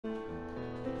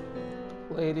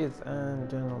Ladies and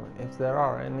gentlemen, if there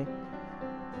are any,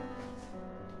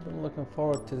 I've been looking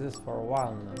forward to this for a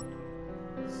while now.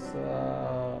 It's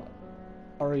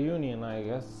a reunion, I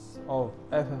guess, of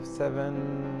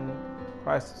FF7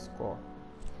 Crisis Core.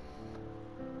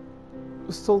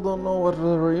 We still don't know what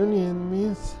the reunion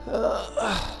means.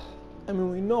 I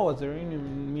mean, we know what the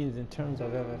reunion means in terms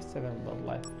of FF7, but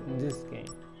like in this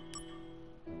game,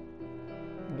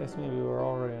 I guess maybe we're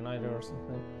all reunited or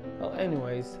something. Well,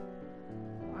 anyways,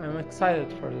 I'm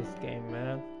excited for this game,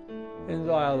 man. Even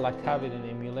though I like have it in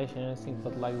emulation and everything,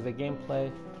 but like the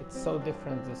gameplay, it's so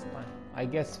different this time. I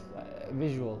guess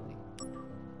visually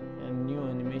and new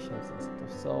animations and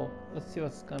stuff. So let's see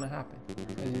what's gonna happen.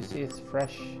 As you see, it's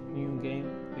fresh, new game.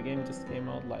 The game just came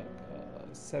out like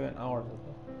 7 hours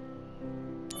ago.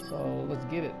 So let's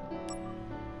get it.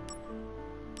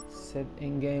 Set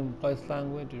in-game voice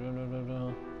language.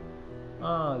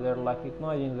 They're like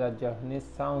acknowledging that Japanese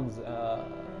sounds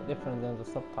different than the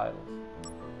subtitles.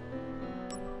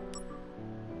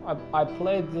 I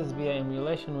played this via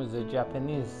emulation with the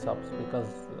Japanese subs because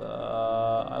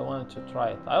I wanted to try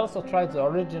it. I also tried the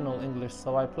original English,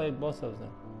 so I played both of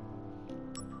them.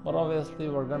 But obviously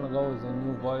we're gonna go with the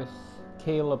new voice.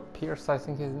 Caleb Pierce, I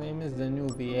think his name is, the new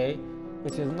VA,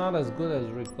 which is not as good as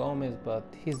Rick Gomez, but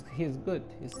he's good,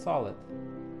 he's solid.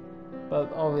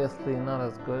 But obviously not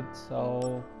as good,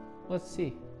 so let's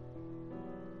see.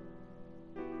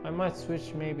 I might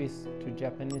switch maybe to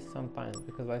Japanese sometimes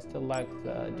because I still like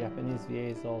the Japanese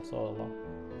VAs also a lot.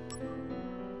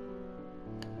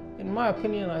 In my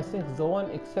opinion, I think the one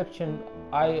exception,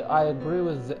 I agree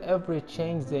with every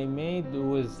change they made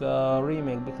with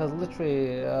remake, because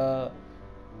literally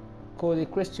Cody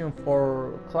Christian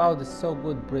for Cloud is so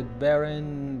good, Britt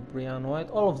Baron, Brian White,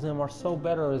 all of them are so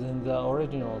better than the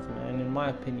originals, man, in my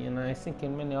opinion, and I think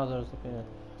in many others' opinions.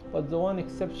 But the one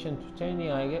exception to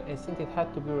changing, I think it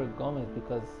had to be Rick Gomez,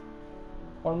 because,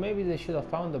 or maybe they should have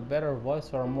found a better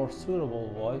voice or a more suitable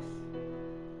voice.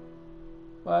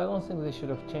 But I don't think they should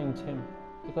have changed him,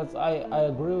 because I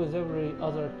agree with every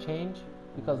other change,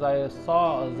 because I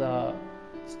saw the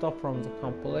stuff from the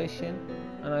compilation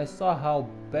and I saw how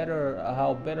better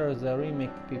the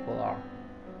remake people are.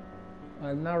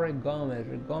 And now Rick Gomez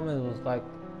was like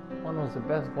one of the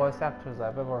best voice actors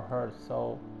I've ever heard,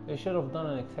 so they should have done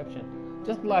an exception.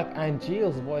 Just like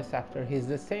Angeal's voice actor, he's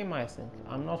the same, I think.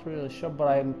 I'm not really sure, but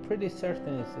I'm pretty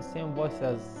certain it's the same voice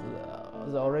as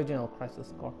the original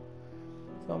Crisis Core.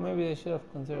 So maybe they should have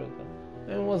considered that.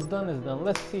 And what's done is done.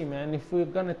 Let's see, man. If we're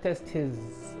gonna test his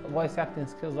voice acting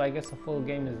skills, I guess a full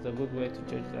game is a good way to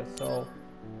judge that. So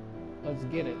let's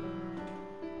get it.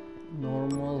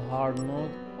 Normal, hard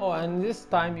mode. Oh, and this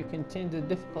time you can change the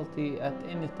difficulty at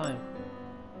any time.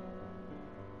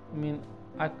 I mean,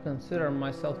 I consider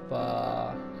myself,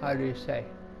 how do you say,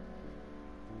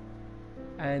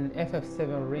 an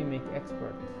FF7 remake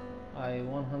expert. I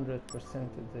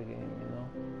 100%ed the game, you know.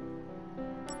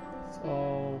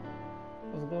 So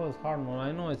let's go with hard mode.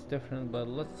 I know it's different, but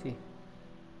let's see.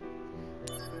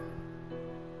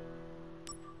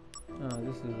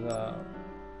 This is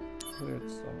weird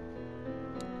stuff.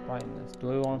 Brightness. Do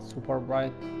we want super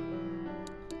bright? I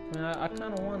mean, I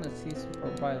kind of want to see super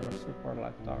bright or super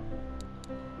like dark.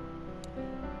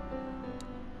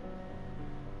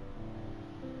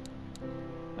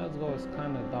 Let's go with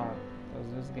kind of dark,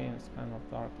 because this game is kind of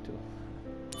dark too.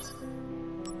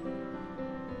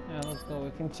 Yeah, let's go.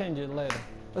 We can change it later.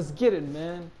 Let's get it,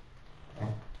 man.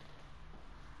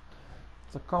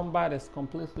 The combat is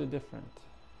completely different.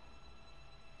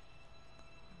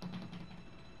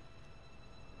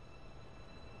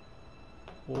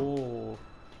 Oh,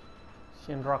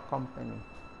 Shinra Company.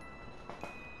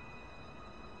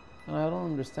 And I don't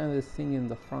understand this thing in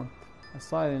the front. I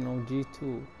saw it in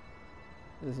OG2.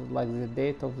 This is like the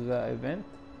date of the event.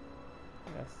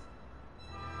 Yes.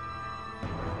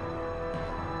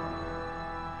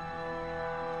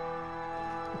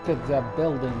 Look at that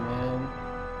building, man.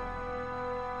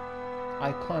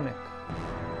 Iconic.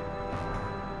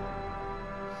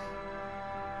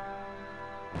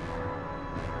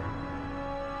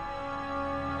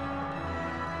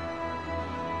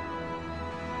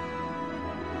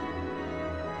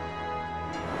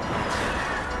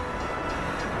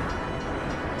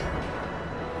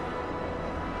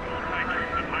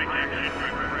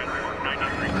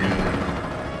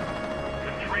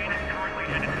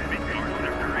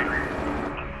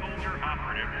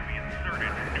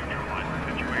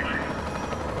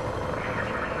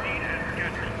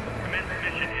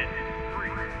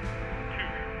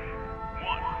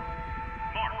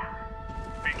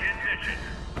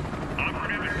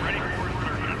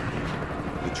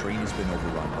 train has been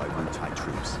overrun by Wutai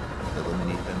troops.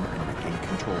 Eliminate them and regain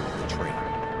control of the train.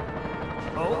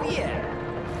 Oh yeah!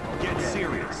 Get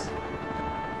serious!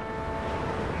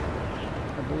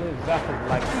 I believe Zach is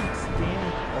like 16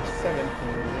 or 17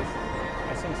 with this.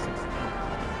 I think 16.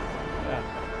 Yeah.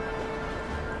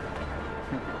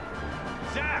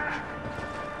 Zach!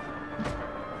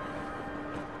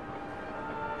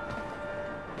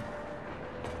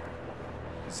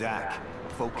 Zach,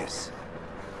 focus.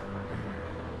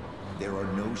 There are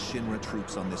no Shinra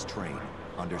troops on this train.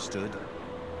 Understood?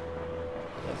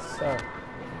 Yes, sir.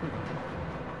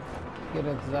 Get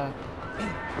it, Zach.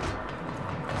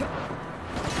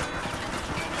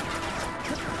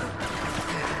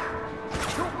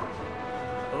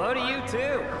 Hello to you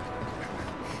too.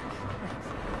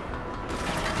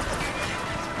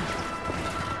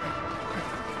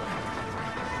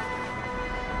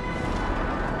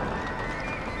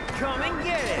 Come and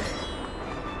get it.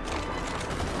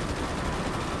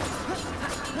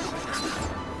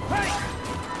 Hey!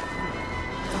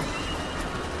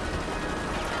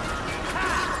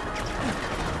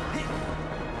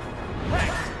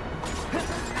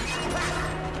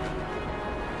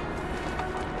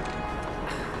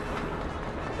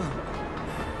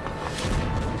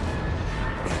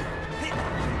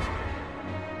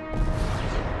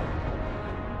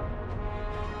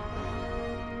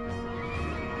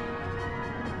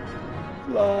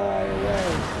 Fly away.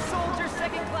 Soldier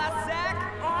second class Zach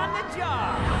on the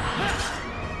job.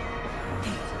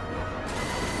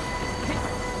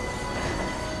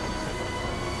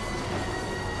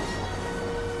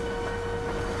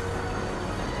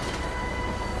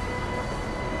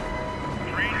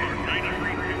 Train was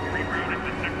 93 rerouted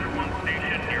to Sector 1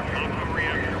 station near Mako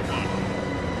Reactor 1.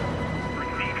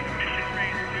 Proceed to Mission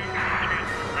Phase 2 to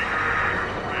transfer regular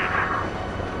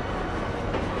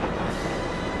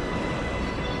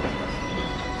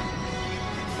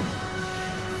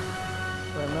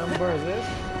Remember this?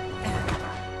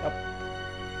 Yep.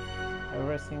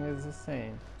 Everything is the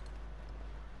same.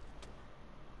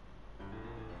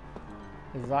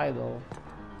 His idol.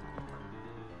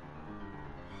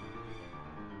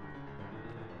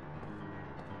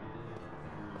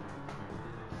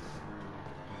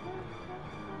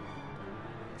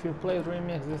 If you play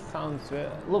Remix, this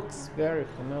looks very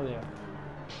familiar.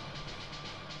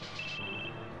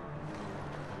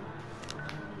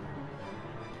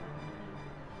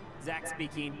 Zach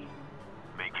speaking.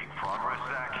 Making progress,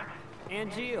 Zach?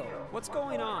 Angeal, what's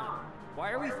going on?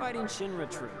 Why are we fighting Shinra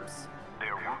troops?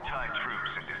 They're Wutai troops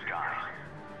in disguise.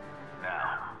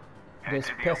 Now, head This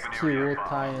to the pesky open area above.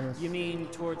 Wutaians. You mean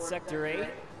towards Sector 8?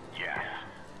 Yes.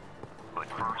 But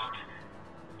first,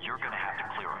 you're gonna have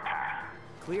to clear a path.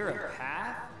 Clear a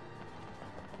path?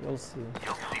 You'll see.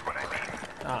 You'll see what I mean.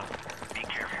 Ah, Be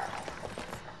careful.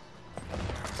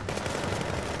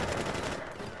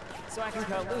 So I can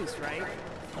cut loose, right?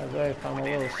 although if I'm a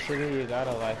little shitty, you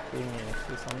gotta like leave me in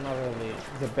peace. I'm not really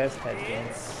the best at games.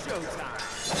 It's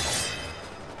showtime.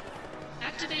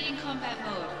 Activating combat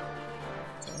mode.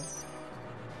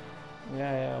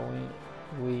 Yeah,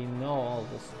 we know all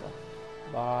this stuff.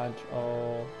 Dodge,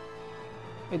 oh.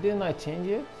 Hey, didn't I change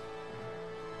it?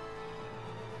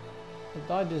 The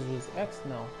dodge is with X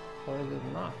now, or is it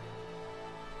not?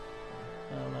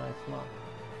 No, it's not.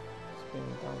 It's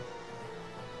being done.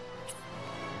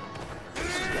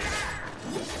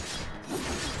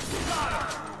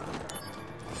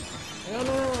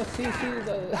 No, see,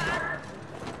 the...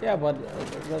 Yeah, but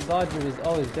the dodge is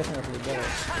always definitely better.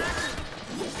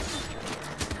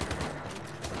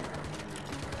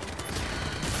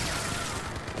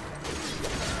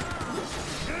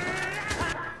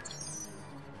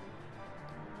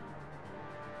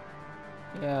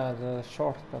 Yeah, the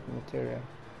shortcut material.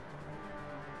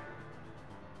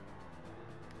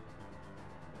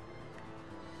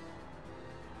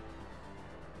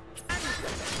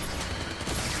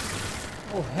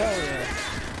 Oh hell yeah!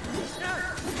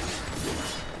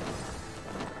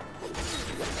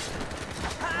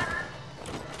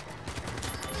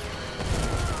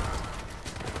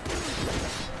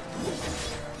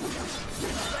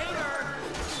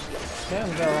 Damn,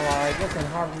 they're like, I guess in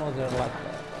hard mode they're like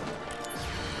that.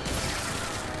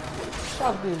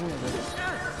 Fuck these niggas.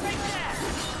 Take that!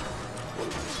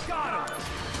 Got him!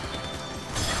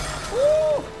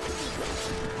 Woo!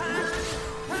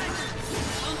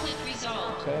 Conflict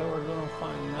resolved. Okay, we're doing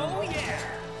fine now. Oh yeah!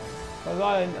 Cause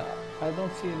I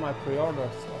don't see my pre-order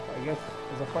stuff. I guess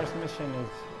the first mission is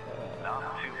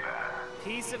Not too bad.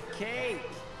 Piece of cake!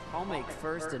 I'll make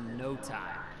first in no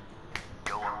time.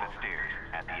 Go up the stairs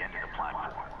at the end of the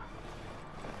platform.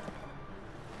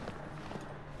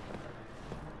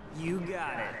 You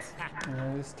got it.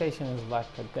 This station is like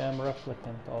a damn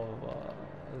replicant of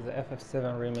the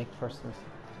FF7 remake version,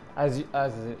 as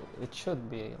it should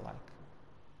be like,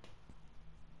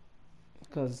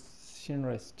 because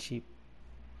Shinra is cheap.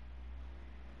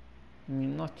 I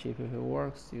mean, not cheap. If it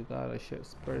works, you gotta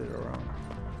spread it around.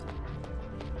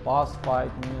 Boss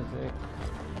fight music,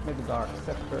 Midgard,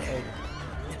 Sector 8.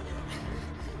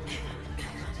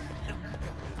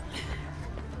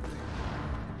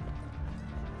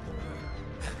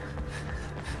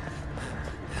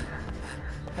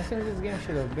 I think this game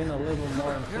should have been a little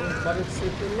more improved, but it looks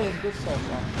good so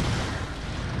far.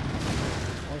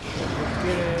 Let's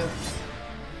get it.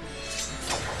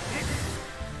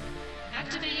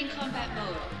 Activating combat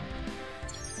mode.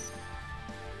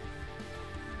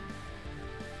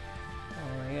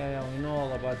 Oh yeah, we know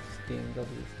all about this BMW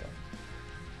stuff.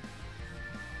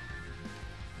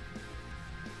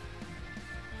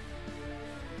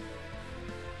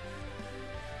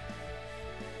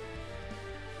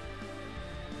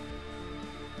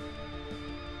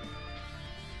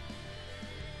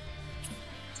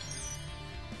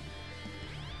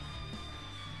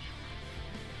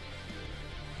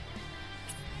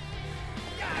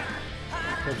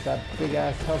 With that big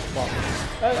ass health box.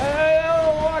 Hey,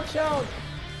 oh, watch out!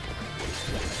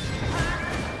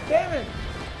 Damn it!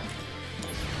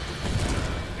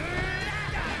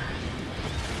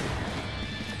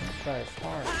 This guy is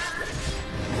hard.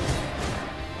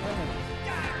 Damn it.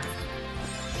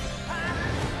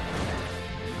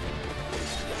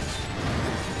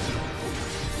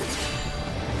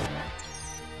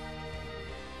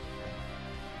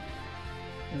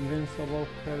 Invincible,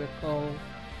 critical.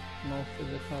 No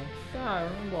physical. Yeah, I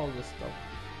remember all this stuff.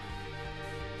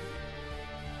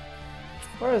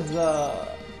 Where's the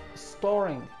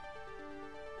storing?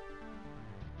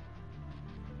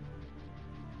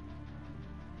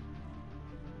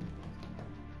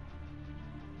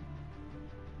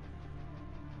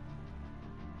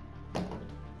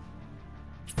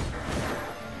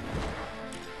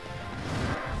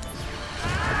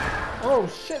 Oh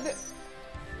shit!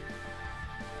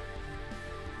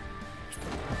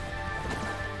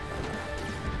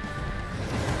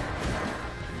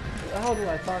 How do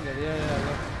I target? Yeah,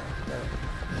 let's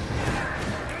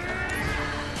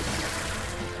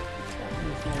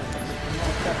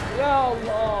yeah,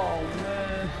 oh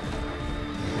man.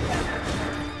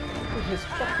 He's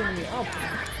fucking me up.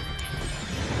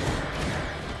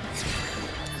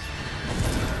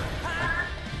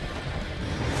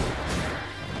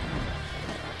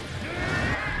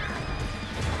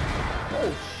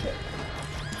 Oh shit.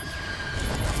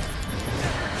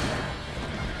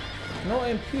 No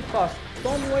MP cost.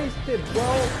 Don't waste it,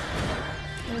 bro.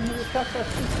 And you attack us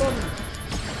too sudden.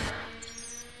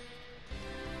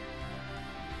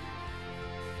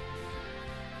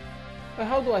 But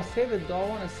how do I save it? Do I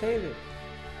want to save it?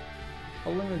 A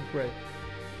limit break.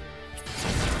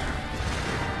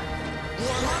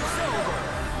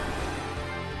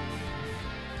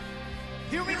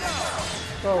 Here we go.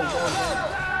 Go.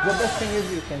 The best thing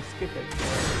is you can skip it.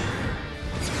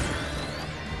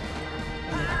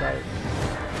 And this guy.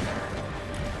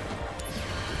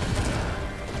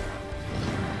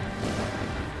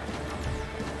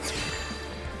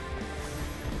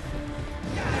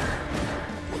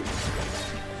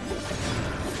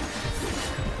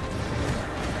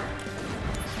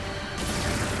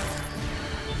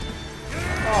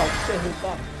 Oh shit, he's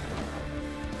up.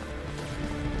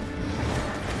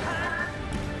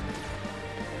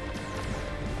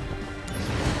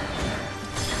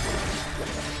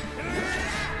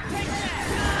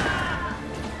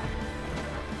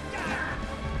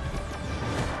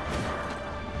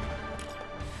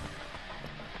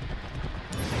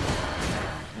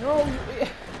 No!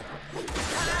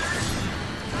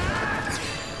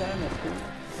 Damn it, dude.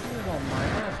 He's on my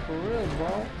ass for real,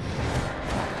 bro.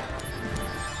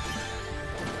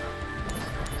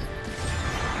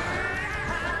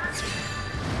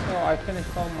 Oh, I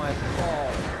finished all my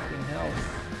fall in health.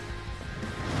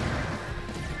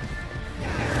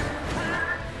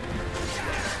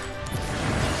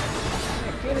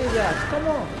 Get his ass, come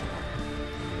on!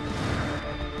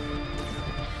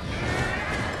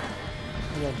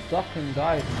 You're duck and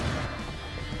dive.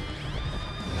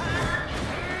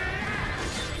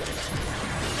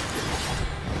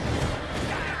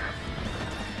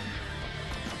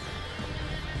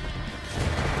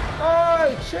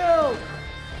 Oi, chill!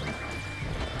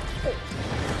 Hey.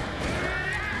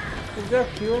 Is there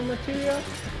cure material?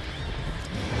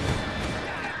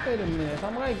 Wait a minute,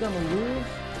 am I gonna lose?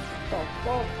 The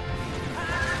fuck?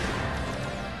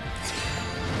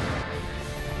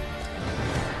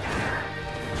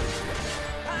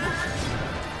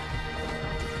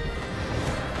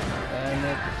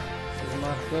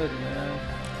 good, man.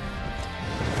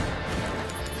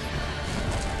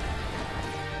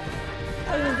 I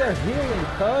think they're healing,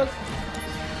 cuz.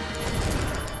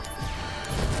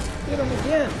 Get him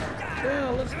again. Yeah,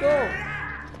 let's go.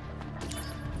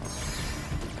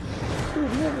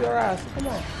 Dude, move your ass. Come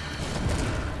on.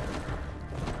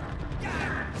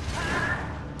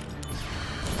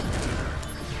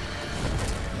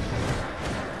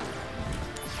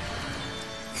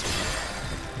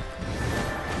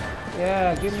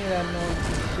 Yeah, give me that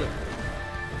noisy shit.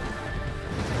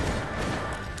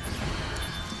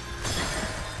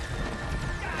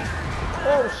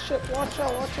 Oh shit, watch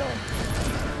out, watch out.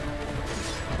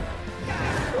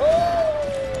 Oh!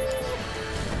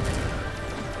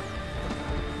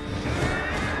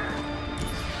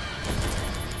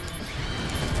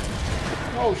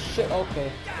 Oh shit,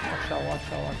 okay. Watch out,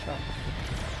 watch out, watch out.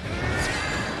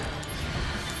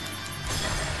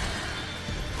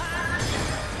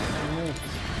 Move.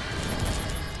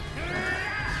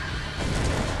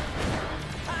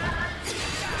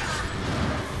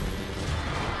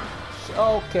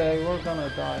 Okay, we're gonna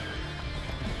die.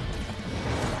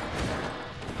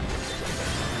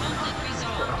 Conflict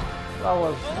resolved. That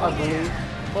was ugly,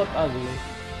 but ugly.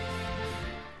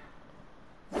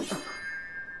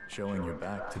 Showing your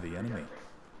back to the enemy.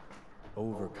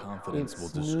 Overconfidence will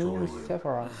It's destroy new you.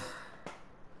 Sephiroth.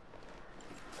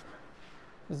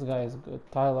 This guy is good.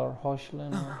 Tyler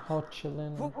Hoechlin or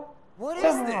Hoechlin. What is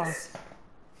Sephiroth. this?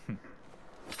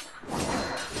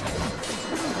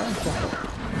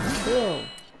 Chill.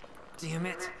 Damn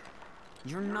it.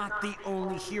 You're not the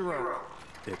only hero.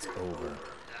 It's over.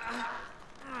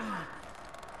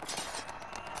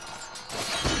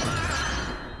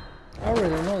 I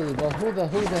already know this, but who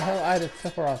the hell added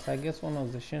Sephiroth? I guess one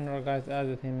of the Shinra guys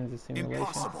added him in the simulation.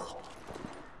 Impossible.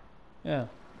 Yeah.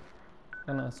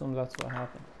 Gonna assume that's what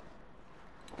happened.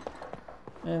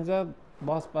 And that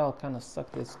boss battle kind of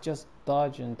sucked. It's just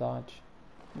dodge and dodge.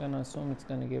 Gonna assume it's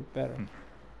gonna get better.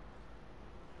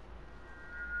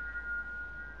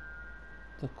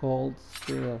 The cold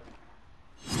steel.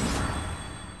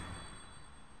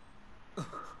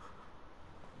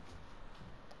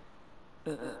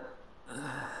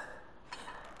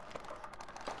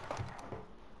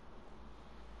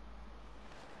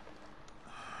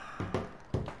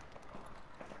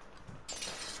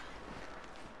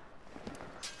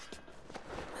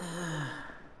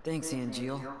 Thanks,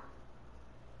 Angeal.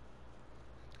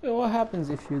 Yeah, what happens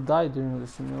if you die during the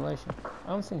simulation? I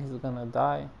don't think he's gonna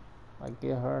die, like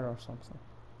get hurt or something.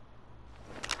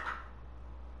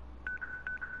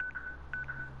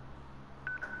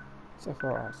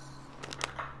 Sephiroth.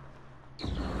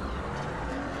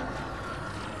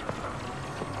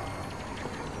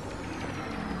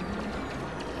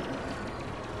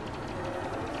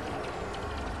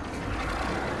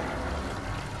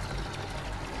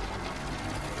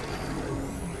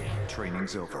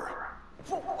 Training's over.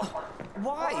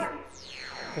 Why?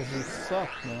 Cause you suck,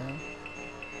 man.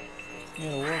 You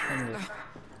gotta work on this.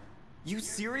 You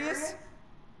serious?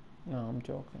 No, I'm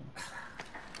joking.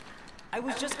 I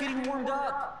was just getting warmed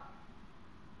up.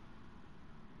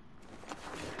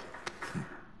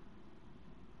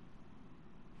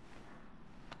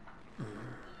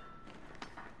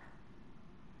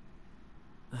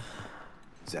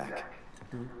 Zack.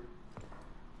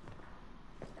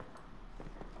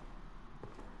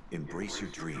 Embrace your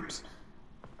dreams.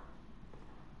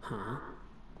 Huh?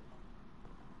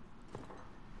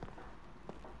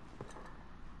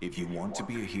 If you want to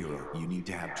be a hero, you need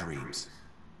to have dreams.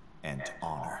 And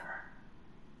honor.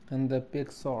 And the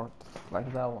big sword,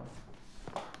 like that one.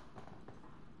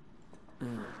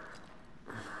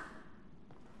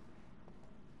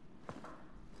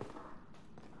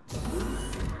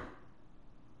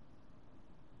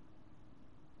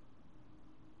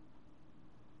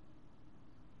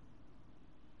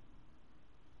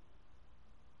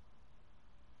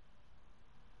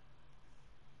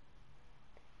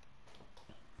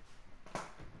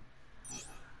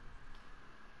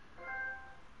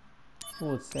 Who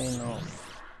would say no?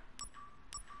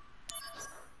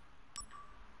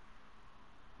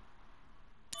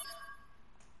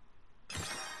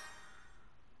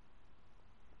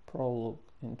 Prologue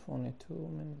in 22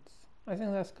 minutes. I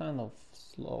think that's kind of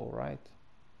slow, right?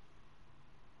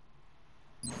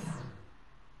 I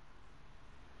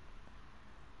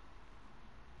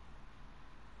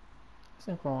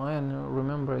think from what I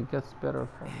remember it gets better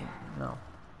for me now.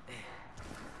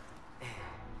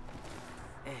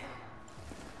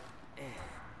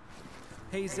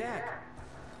 Hey, Zack,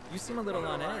 you seem a little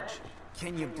on edge.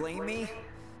 Can you blame me?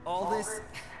 All this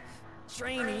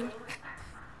training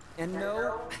and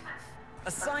no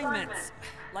assignments.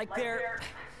 Like they're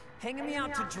hanging me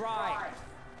out to dry.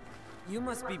 You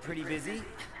must be pretty busy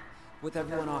with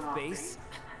everyone off base.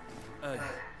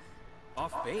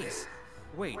 Off base?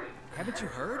 Wait, haven't you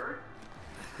heard?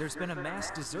 There's been a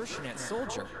mass desertion at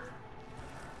Soldier.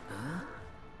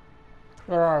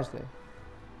 Where are they?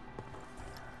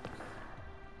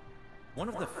 One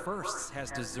of the firsts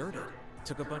has deserted.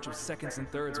 Took a bunch of seconds and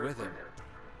thirds with him.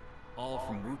 All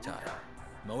from Wutai.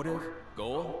 Motive,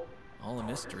 goal, all a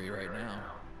mystery right now.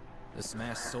 This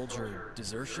mass soldier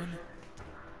desertion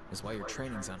is why your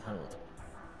training's on hold.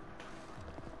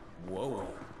 Whoa,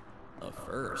 a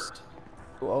first.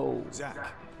 Whoa.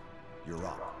 Zach, you're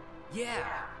up. Yeah,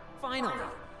 finally.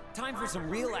 Time for some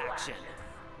real action.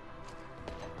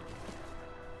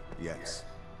 Yes,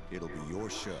 it'll be your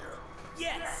show.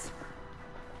 Yes!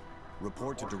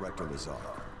 Report to Director Lazar.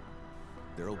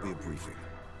 There'll be a briefing.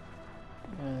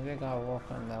 Man, they gotta work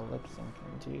on that lip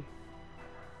syncing, G.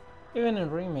 Even in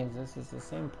remakes, this is the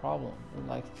same problem.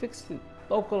 Like, fix it,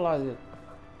 localize it.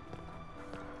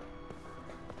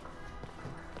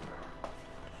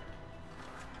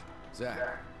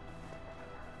 Zach,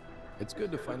 it's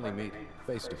good to finally meet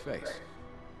face to face.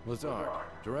 Lazar,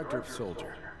 Director of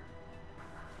Soldier.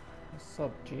 What's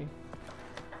up, G?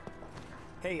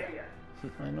 Hey,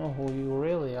 I know who you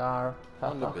really are.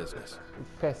 On to business. You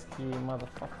pesky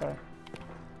motherfucker.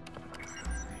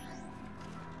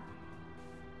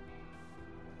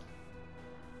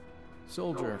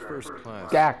 Soldier First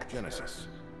Class Gacked. Genesis.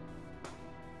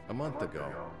 A month ago,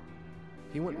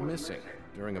 he went missing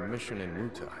during a mission in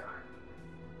Wutai.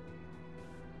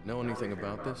 Know anything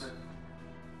about this?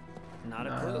 not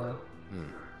a clue.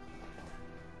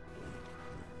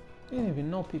 You didn't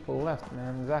even know people left,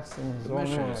 man. Zach's in his The own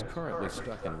mission world. is currently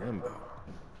stuck in limbo.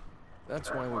 That's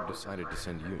why we've decided to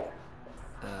send you.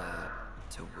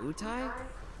 To Wutai?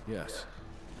 Yes,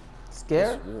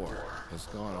 Scared? this war has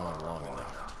gone on long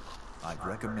enough. I've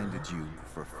recommended you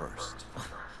for first.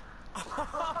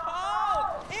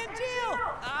 Oh! Angel!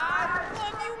 I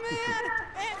love you,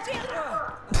 man!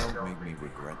 Angel! Don't make me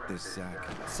regret this, Zach.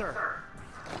 Sir,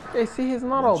 Hey, see, he's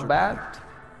not Once all you're bad. connected,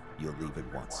 you'll leave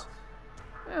at once.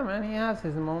 Yeah, man, he has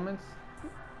his moments.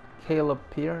 Caleb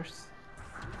Pierce.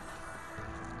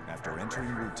 After entering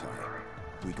Wutai,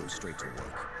 we go straight to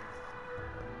work.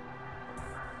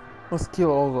 Let's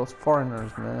kill all those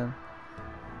foreigners, man.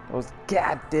 Those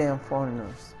goddamn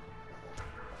foreigners.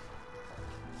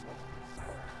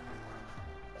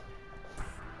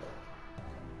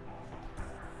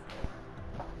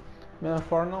 Man,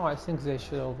 for now, I think they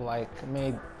should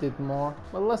have did more.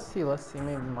 But let's see.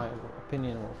 Maybe my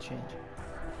opinion will change.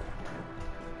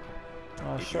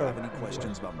 If Sure. you have any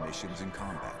questions about missions in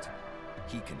combat,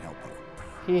 he can help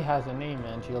you. He has a name,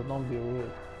 Angel. Don't be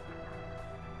rude.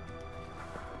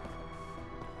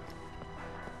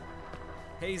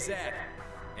 Hey Zach,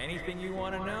 anything you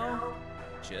want to know?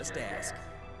 Just ask.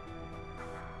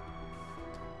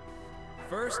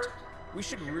 First, we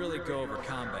should really go over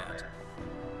combat.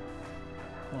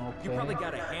 Okay. You probably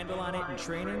got a handle on it in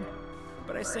training,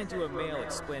 but I sent you a mail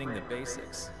explaining the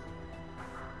basics.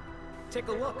 Take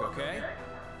a look, okay?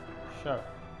 Sure.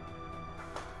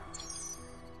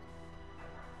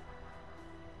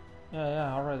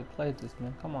 Yeah, I already played this,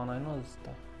 man. Come on, I know this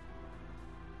stuff.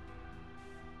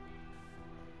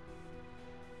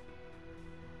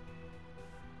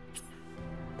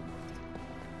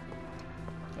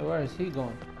 Hey, where is he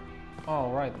going?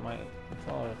 Oh, right, my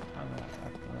controller is kind of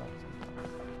acting up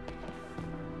sometimes.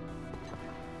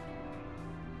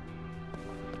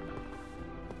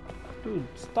 Dude,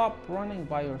 stop running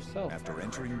by yourself. After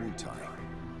entering Wutai,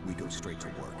 we go straight to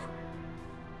work.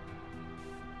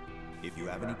 If you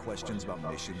have any questions about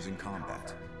missions in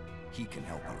combat, he can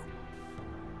help you.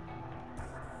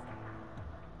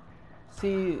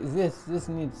 See, this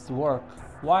needs work.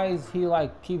 Why is he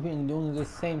keeping doing the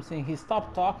same thing? He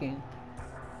stopped talking,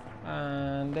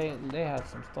 and they have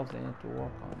some stuff they need to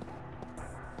work on.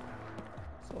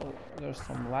 So there's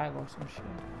some lag or some shit.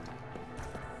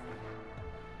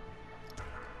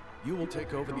 You will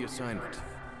take over the assignment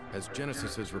as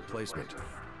Genesis's replacement.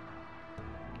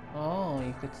 Oh,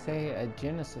 you could say a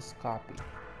Genesis copy,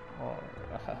 or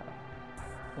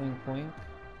wink wink.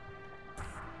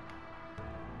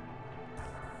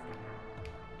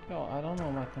 Yo, I don't know,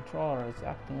 my controller is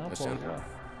acting up or Ascender. what?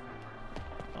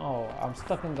 Oh, I'm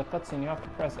stuck in the cutscene, you have to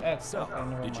press X. So, Okay,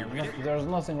 never did you mind. read it? There's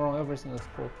nothing wrong, everything is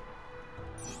cool.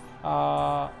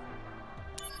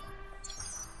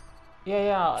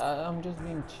 Yeah, I'm just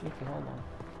being cheeky, hold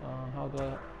on. How do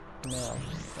I mail?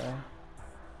 Okay.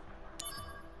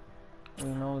 We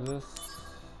know this.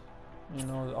 We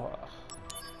know this.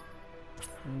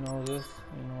 We know this.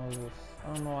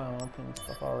 I don't know why I'm opening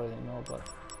stuff I already know, but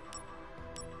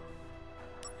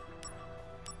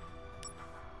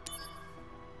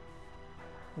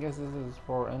I guess this is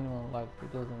for anyone like who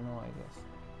doesn't know, I guess.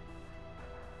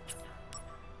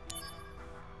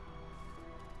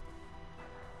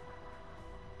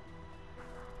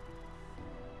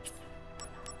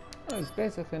 Oh, it's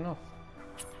basic enough.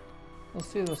 We'll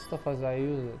see the stuff as I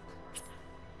use it.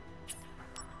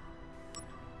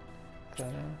 Okay,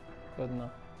 good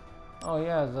enough. Oh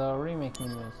yeah, the remake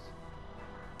menus.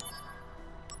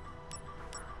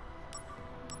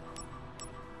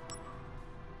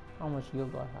 How much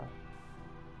guild do I have?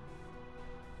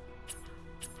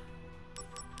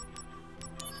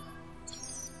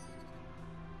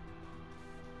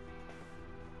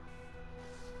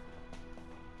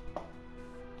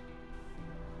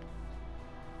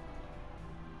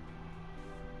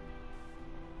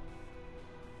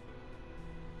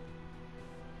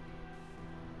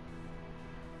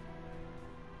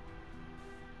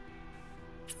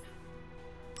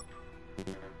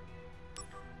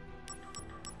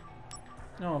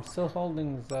 No, I'm still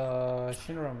holding the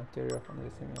Shinra material from the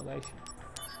simulation.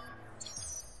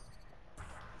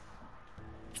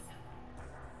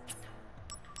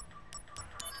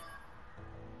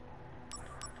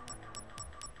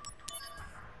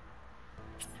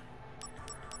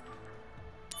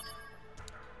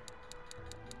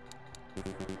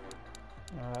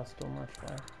 Oh, that's too much,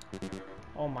 right?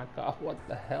 Oh my god, what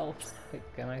the hell?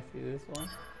 Can I see this one?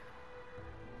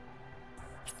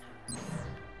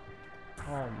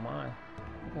 Oh my,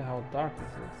 look at how dark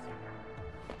this is.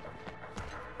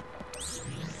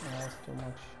 Oh, that's too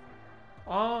much.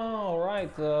 Oh,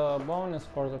 right, the bonus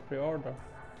for the pre-order.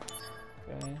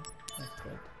 Okay, that's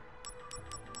good.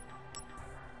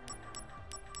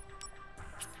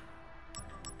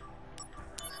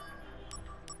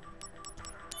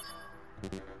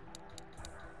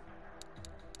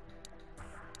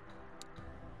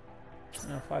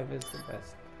 No, 5 is the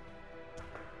best.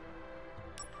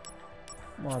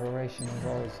 Moderation is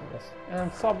always the best.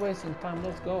 And stop wasting time,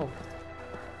 let's go.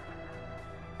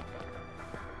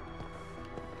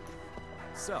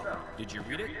 So, did you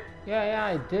read it? Yeah,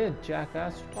 I did,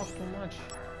 jackass. You talk too much.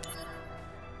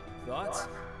 Thoughts?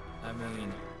 I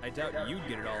mean, I doubt you'd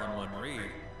get it all in one read.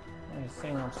 I'm just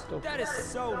saying I'm stupid. That is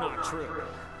so not true.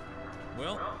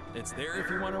 Well, it's there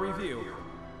if you want to review.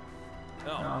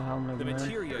 Oh, the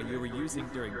materia you were using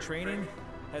during training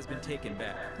has been taken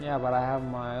back. Yeah, but I have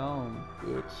my own,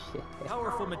 bitch.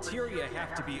 Powerful materia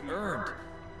have to be earned.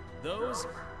 Those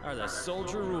are the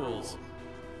soldier rules.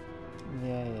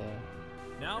 Yeah.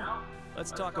 Now,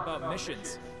 let's talk about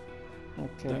missions.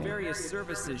 Okay. The various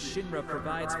services Shinra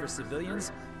provides for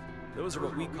civilians, those are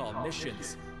what we call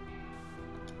missions.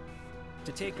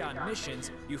 To take on missions,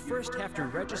 you first have to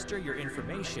register your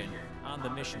information on the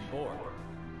mission board.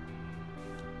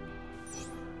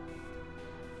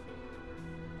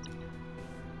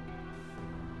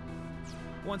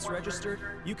 Once registered,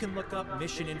 you can look up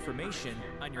mission information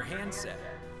on your handset.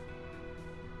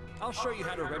 I'll show you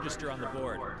how to register on the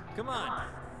board. Come on!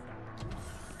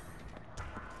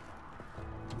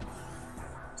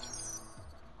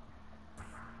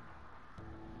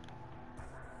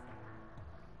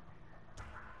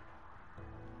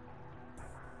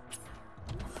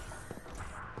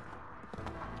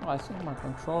 Oh, I think my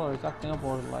controller is acting up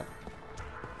or like...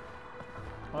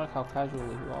 I like how casually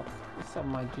he walks. What's up,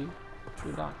 my G?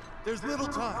 True Doc. There's little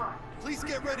time. Please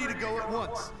get ready to go at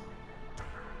once.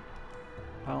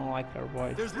 I don't like her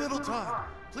voice. There's little time.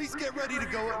 Please get ready to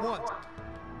go at once.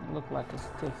 You look like a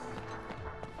stiff.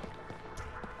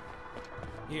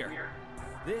 Here.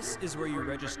 This is where you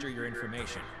register your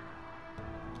information.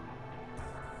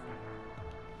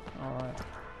 Alright.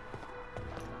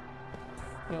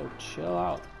 Yo, chill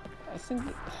out. I think...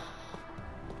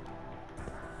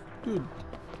 Dude,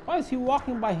 why is he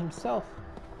walking by himself?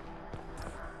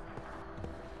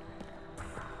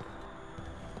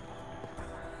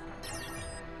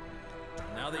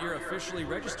 Now that you're officially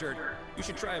registered, you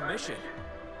should try a mission.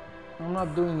 I'm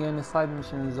not doing any side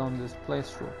missions on this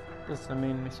playthrough. Just the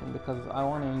main mission because I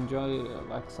want to enjoy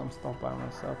like some stuff by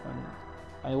myself and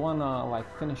I want to like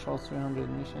finish all 300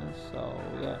 missions, so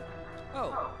yeah.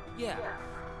 Oh, yeah.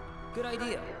 Good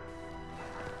idea.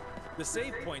 The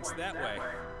save point's that way.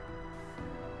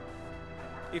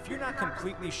 If you're not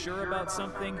completely sure about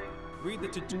something, read the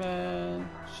tutorial. Man,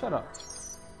 shut up.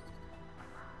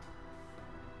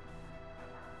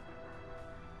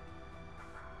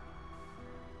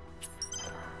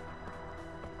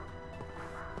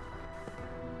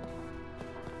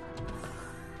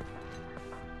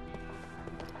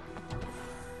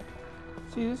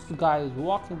 See, this guy is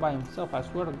walking by himself. I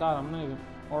swear to God, I'm not even...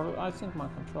 Or I think my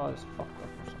controller is fucked up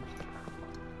or something.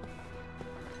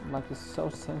 Like, it's so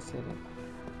sensitive.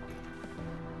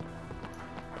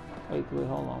 Wait,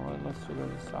 hold on. Wait, let's figure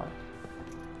this out.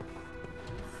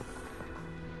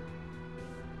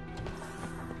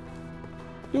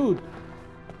 Dude!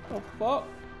 What the fuck?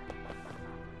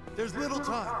 There's little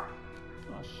time.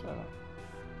 Oh, shut up.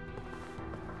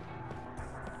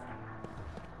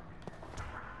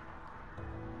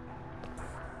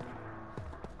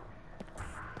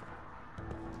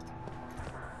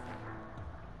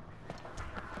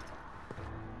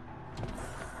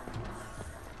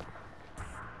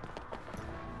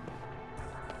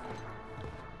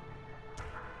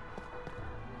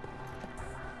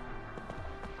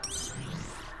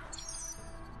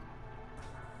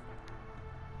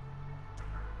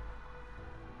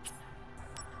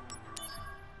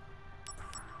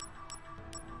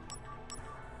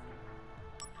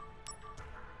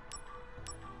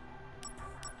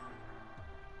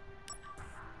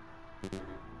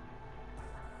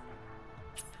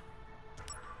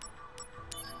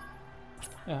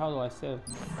 Hey, how do I save?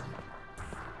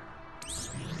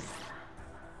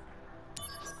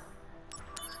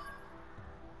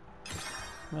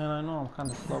 Man, I know I'm kind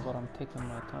of slow, but I'm taking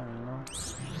my time, you know?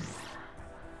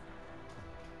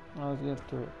 Now let's get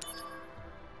to it.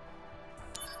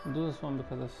 I'll do this one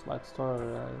because it's like story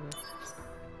related.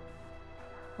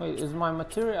 Wait, is my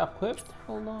material equipped?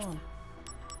 Hold on.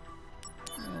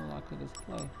 Yeah, like a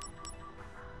display.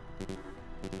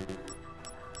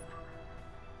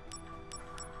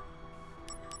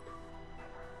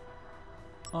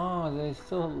 Oh, they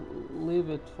still leave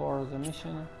it for the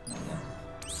mission. Okay,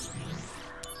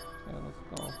 let's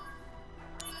go.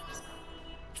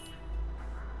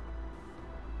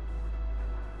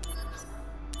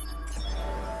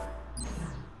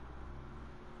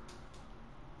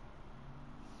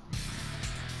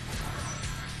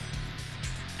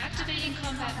 Activating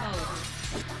combat mode.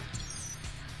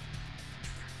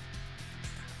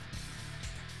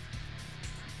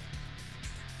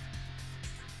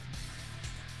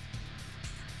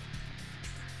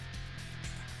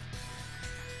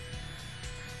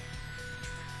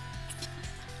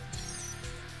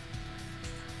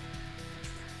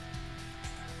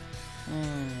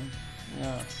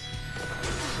 Yeah.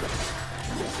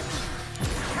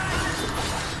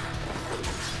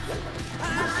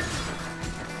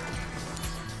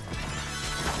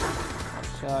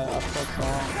 Actually, I upset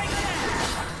wrong.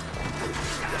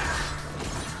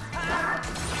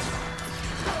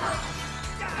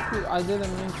 Dude, I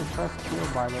didn't mean to press Q,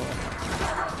 by the way.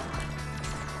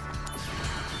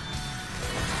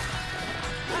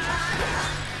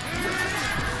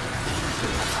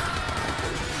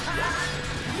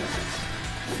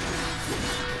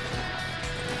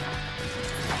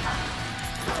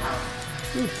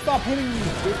 Dude, stop hitting me,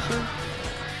 bitches!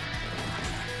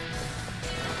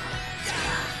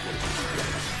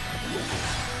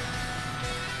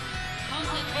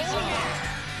 Conflict resolved.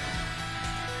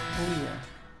 Oh yeah.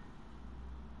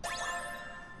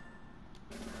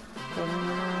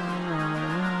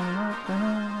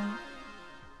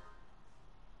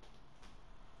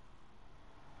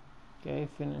 Okay,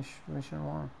 finish mission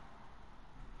 1.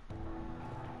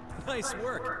 Nice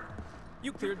work.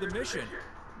 You cleared the mission.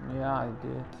 Yeah, I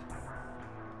did.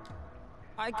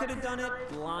 I could have done it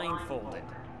blindfolded.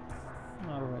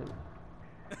 Alright.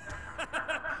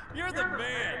 You're the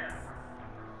man.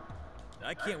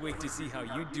 I can't wait to see how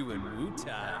you do in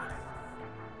Wutai.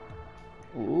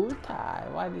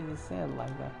 Wutai? Why did you say it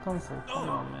like that? Console, come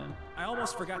on, man. I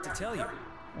almost forgot to tell you.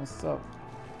 What's up?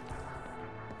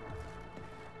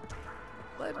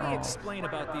 Let me explain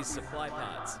about these supply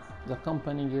pods. The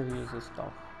company gives you the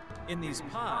stuff. In these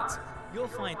pods, you'll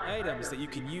find items that you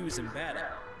can use in battle.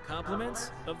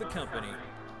 Compliments of the company.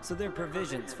 So they're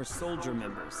provisions for soldier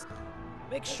members.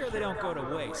 Make sure they don't go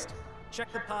to waste.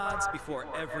 Check the pods before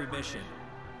every mission.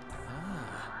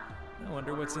 Ah, I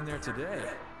wonder what's in there today.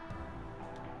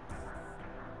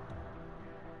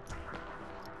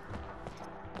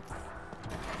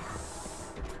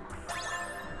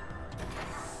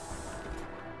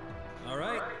 All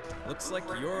right, looks like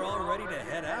you're all ready to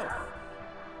head out.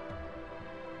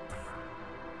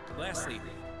 Lastly,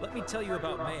 let me tell you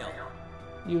about mail.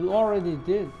 You already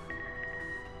did.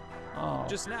 Oh.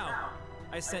 Just now,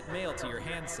 I sent mail to your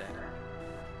handset.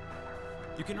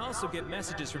 You can also get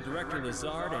messages from Director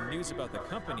Lazard and news about the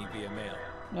company via mail.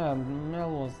 Yeah, mail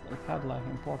was, it had like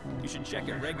important. You should check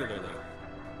it regularly.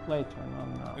 Later, not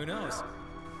now. Who knows?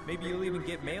 Maybe you'll even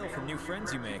get mail from new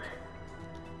friends you make.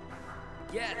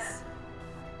 Yes!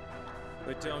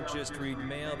 But don't just read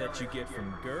mail that you get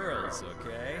from girls,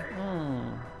 okay?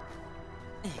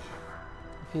 If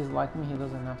he's like me, he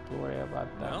doesn't have to worry about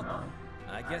that. Well, man.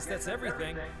 I guess that's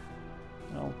everything.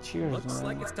 No, cheers, Looks man.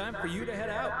 like it's time for you to head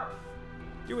out.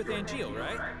 You're with Angeal,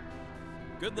 right?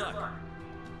 Good luck.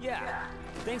 Yeah,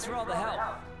 thanks for all the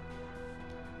help.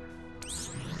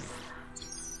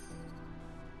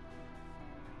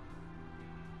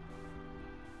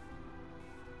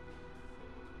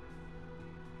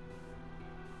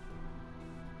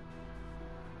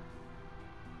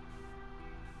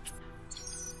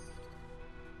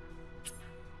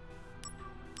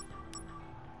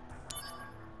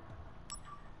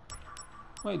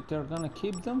 Wait, they're gonna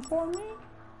keep them for me?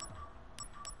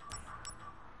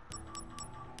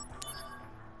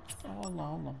 Hold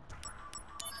on.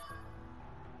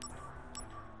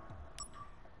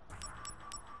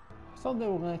 I thought they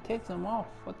were gonna take them off.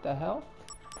 What the hell?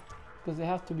 Because they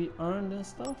have to be earned and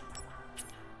stuff?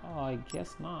 Oh, I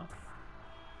guess not.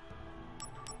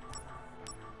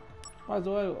 By the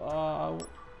way,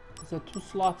 the 2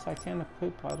 slots I can't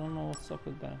equip. I don't know what's up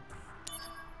with that.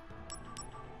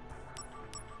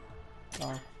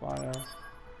 Dark Fire,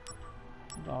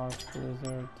 Dark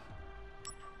Blizzard.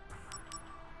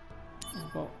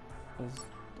 Let's go with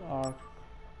Dark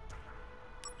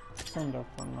Thunder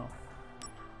for now.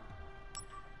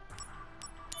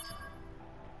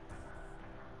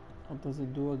 What does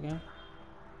it do again?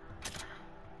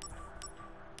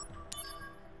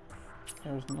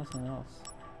 There's nothing else.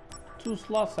 2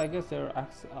 slots, I guess they're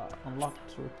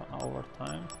unlocked over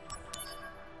time.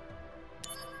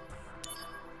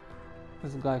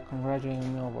 This guy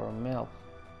congratulating me over a mail.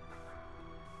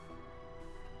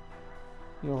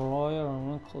 Your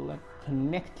loyal and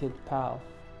connected pal.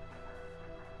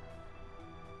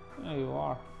 There you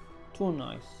are. Too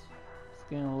nice. It's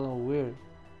getting a little weird.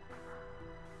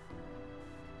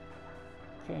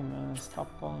 Okay, man, stop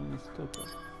calling me stupid.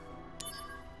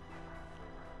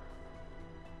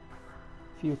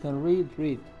 If you can read,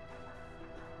 read.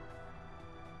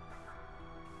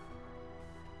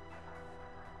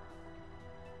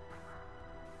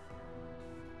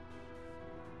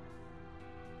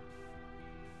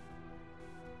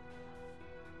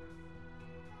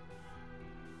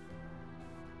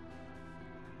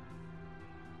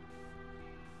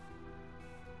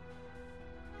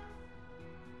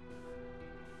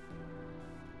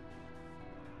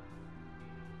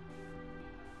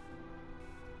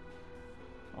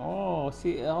 Oh,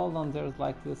 see, hold on, there's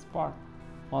like this part.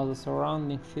 While the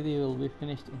surrounding city will be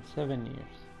finished in 7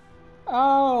 years.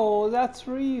 Oh, that's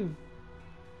Reeve.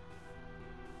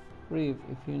 Reeve,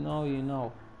 if you know, you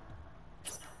know.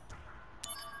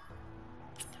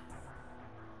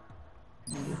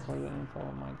 Thank you for the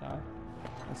info, my guy.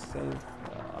 Let's save.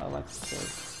 I like to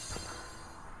save.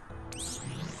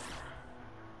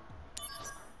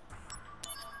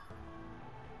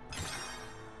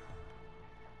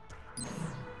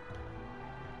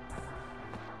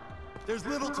 There's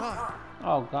little time.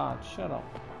 Oh God, shut up.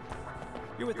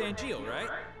 You're with Angeal, right?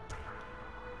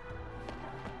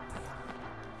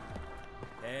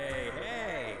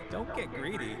 Hey, don't get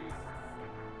greedy.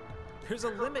 There's a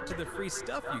limit to the free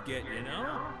stuff you get, you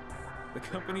know? The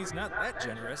company's not that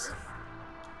generous.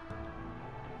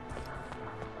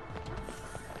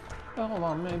 Oh, hold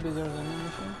on, maybe there's a new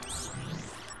mission.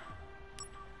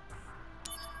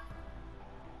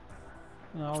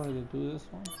 Can I already do this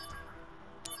one?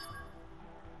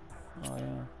 Oh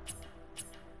yeah.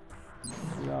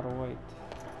 We gotta wait.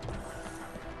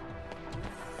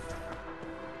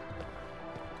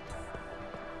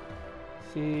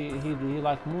 See, he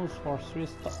like moves for 3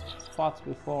 spots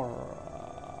before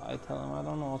I tell him. I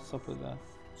don't know what's up with that.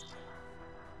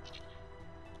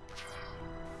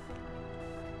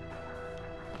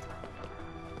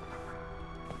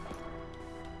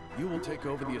 You will take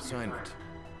over the assignment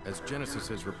as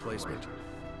Genesis's replacement.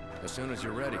 As soon as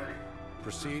you're ready,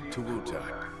 proceed to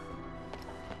Wutai.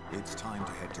 It's time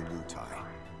to head to Wutai.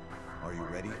 Are you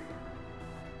ready?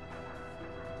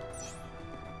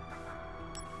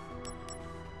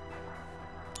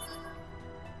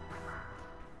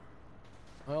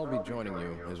 I'll be joining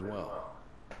you as well.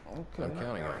 Okay. I'm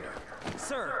counting on you.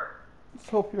 Sir! Let's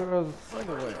hope you're as By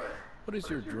the way, what is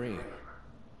your dream?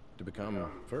 To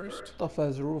become first? tough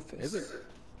as Rufus. Is it?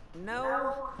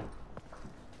 No.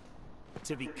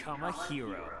 To become a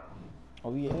hero.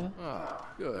 Oh yeah? Ah,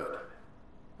 good.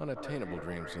 Unattainable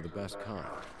dreams are the best kind.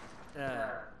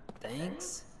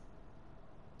 Thanks?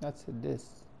 That's a diss.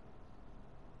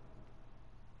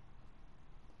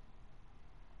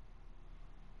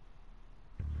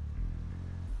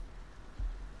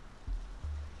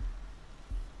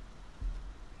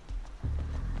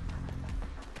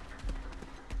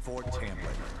 Fort Tamlin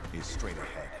is straight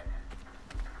ahead.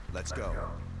 Let's go.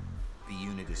 The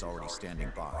unit is already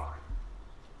standing by.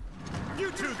 You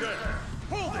two there!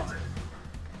 Hold it!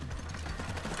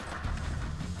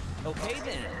 Okay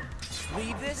then.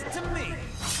 Leave this to me.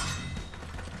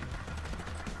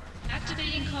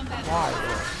 Activating combat Why?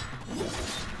 mode.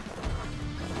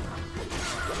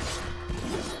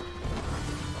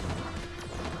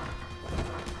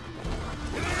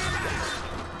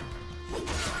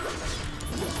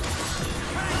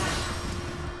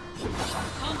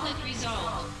 Conflict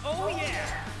resolved. Oh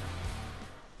yeah.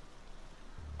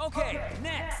 Okay,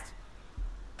 next.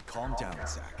 Calm down,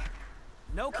 Zach.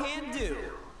 No can do.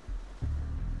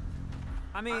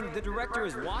 I mean, the director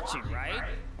is watching, right?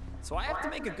 So I have to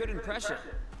make a good impression.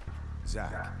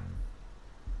 Zach.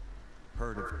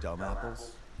 Heard of dumb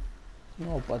apples?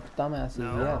 No, but dumbass is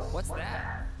yes. What's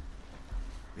that?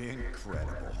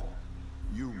 Incredible.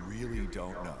 You really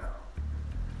don't know.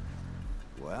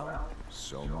 Well,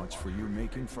 so much for you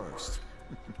making first.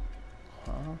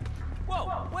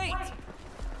 Whoa, wait!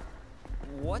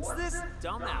 What's this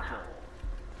dumb apple?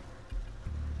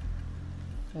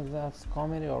 Is that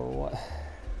comedy or what?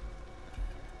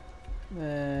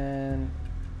 Man,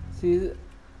 see,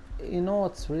 you know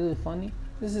what's really funny?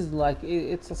 This is like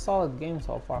it's a solid game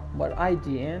so far, but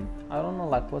IGN, I don't know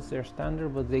like what's their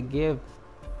standard, but they gave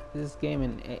this game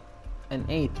an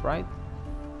 8, right?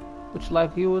 Which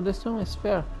like you would assume is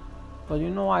fair, but you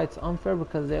know why it's unfair?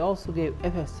 Because they also gave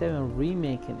FF7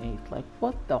 Remake an 8. Like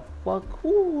what the fuck?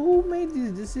 Who made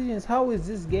these decisions? How is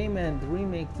this game and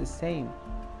remake the same?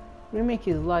 Remake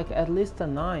is like at least a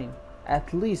 9.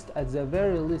 At least, at the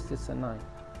very least, it's a 9.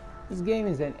 This game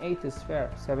is an 8 is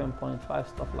fair, 7.5,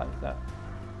 stuff like that.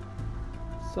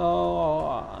 So,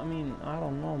 I mean, I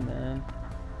don't know, man.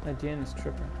 IGN is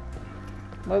tripping.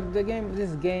 But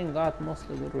this game got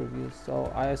mostly good reviews,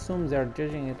 so I assume they're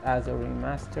judging it as a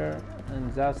remaster,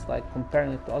 and that's like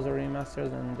comparing it to other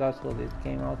remasters, and that's what it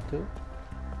came out to.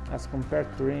 As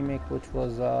compared to Remake, which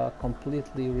was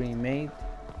completely remade.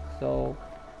 So,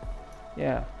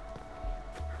 yeah.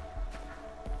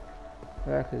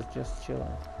 Zach is just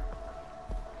chilling.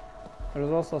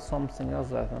 There's also something else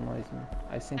that annoys me.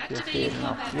 I think you'll see it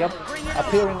now. Yep,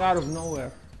 appearing out of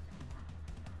nowhere.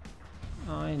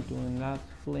 I ain't doing that.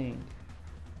 Fleeing.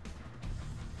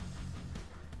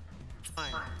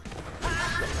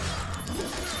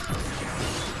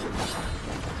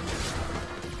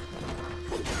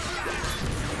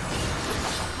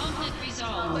 Conflict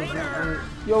resolved.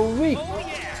 You're weak.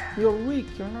 You're weak.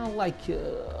 You're not like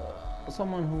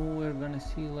someone who we're gonna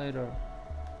see later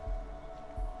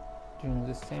during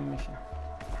this same mission.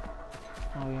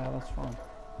 Oh yeah, that's fun.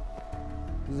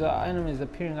 The enemy is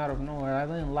appearing out of nowhere. I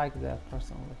didn't like that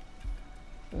personally.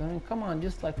 I mean, come on,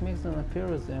 just like makes them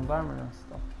appear as the environment and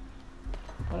stuff.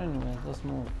 But anyways, let's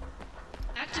move.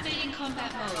 Activating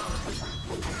combat mode.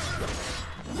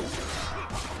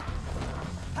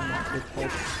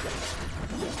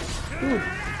 Dude.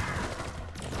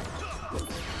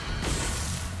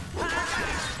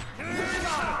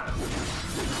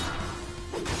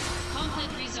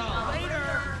 Conflict resolved. Later!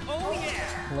 Oh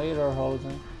yeah! Later,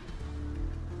 Hosen.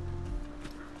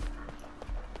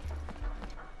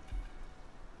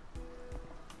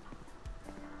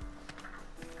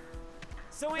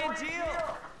 So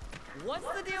Angeal, what's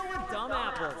the deal with dumb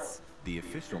apples? The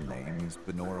official name is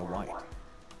Benora White.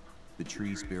 The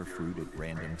trees bear fruit at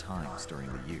random times during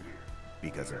the year.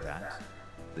 Because of that,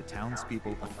 the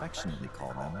townspeople affectionately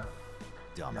call them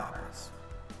dumb apples.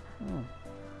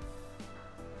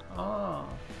 Ah.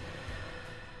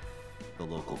 The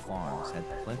local farms had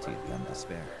plenty of them to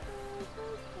spare.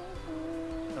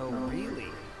 Oh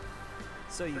really?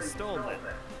 So you stole them?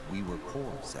 We were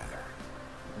poor, Zach.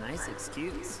 Nice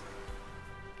excuse.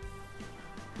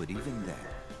 But even then,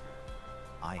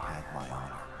 I had my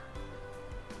honor.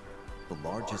 The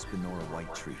largest Benora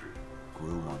White tree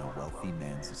grew on a wealthy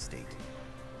man's estate.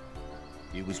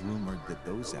 It was rumored that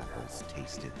those apples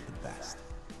tasted the best.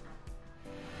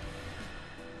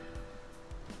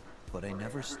 But I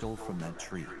never stole from that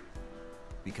tree,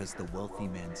 because the wealthy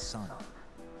man's son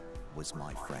was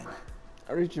my friend.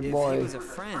 Richie If boy. he was a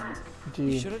friend,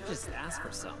 Gee. you should have just asked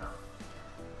for some.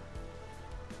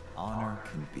 Honor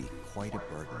can be quite a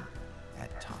burden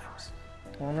at times.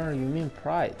 Honor, you mean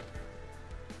pride?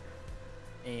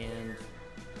 And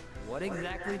what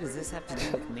exactly does this have to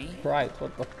do with me? Pride,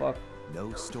 what the fuck?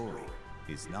 No story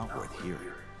is not worth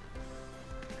hearing.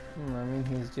 I mean,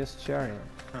 he's just sharing.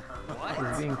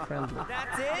 He's being friendly.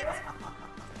 That's it?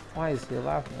 Why is he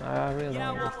laughing? I really Yeah,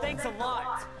 don't well, understand. thanks a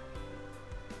lot.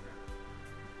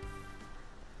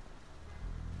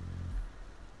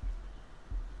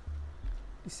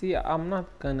 You see, I'm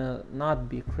not gonna not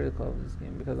be critical of this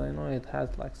game because I know it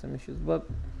has like some issues, but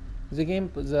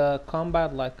the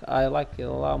combat, like I like it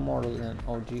a lot more than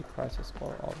OG Crisis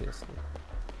Core, obviously.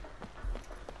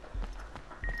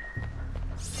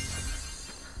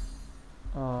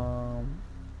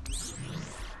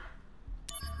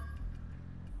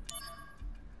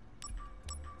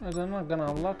 Is I'm not gonna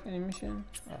unlock any mission?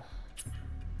 Ugh.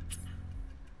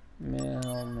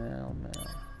 Mail.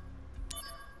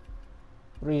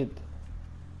 Read.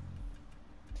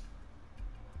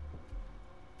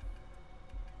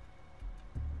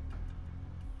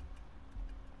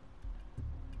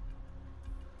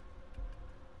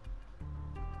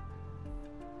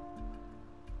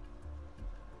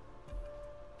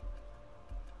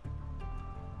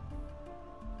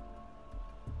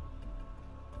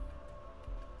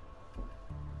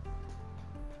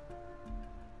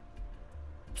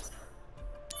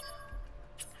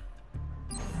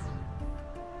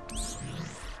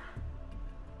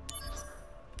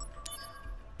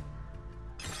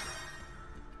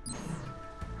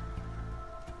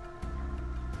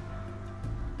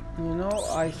 You know,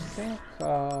 I think,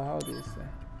 how do you say?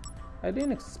 I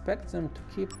didn't expect them to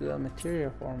keep the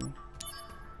material for me.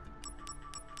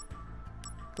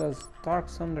 Because Dark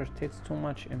Thunder takes too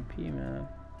much MP, man.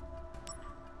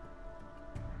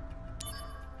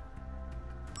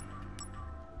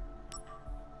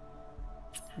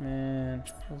 Man,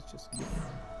 let's just keep it.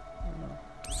 You know.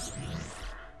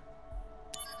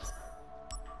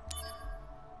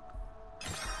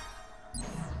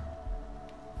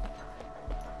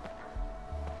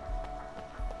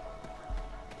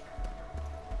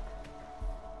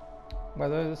 By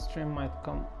the way, this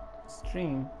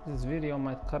video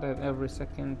might cut it every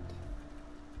second.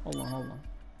 Hold on.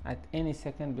 At any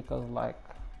second, because like,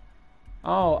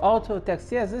 oh, auto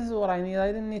text. Yes, this is what I need.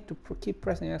 I didn't need to keep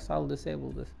pressing X. I'll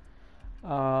disable this.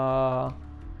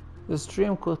 The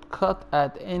stream could cut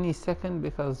at any second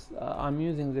because I'm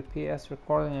using the PS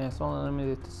recording and it's only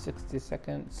limited to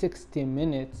 60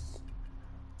 minutes.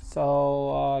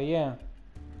 So yeah,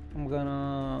 I'm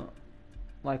gonna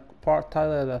like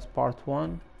title it as part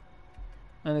 1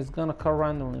 and it's gonna cut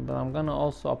randomly, but I'm gonna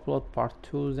also upload part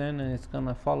 2 then, and it's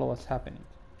gonna follow what's happening.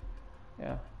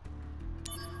 Yeah.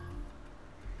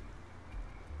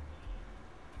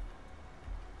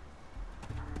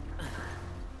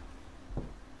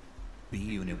 B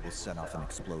unit will set off an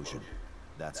explosion.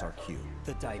 That's our cue.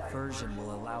 The diversion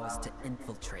will allow us to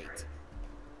infiltrate.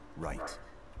 Right.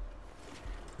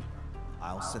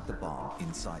 I'll set the bomb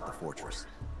inside the fortress.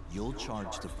 You'll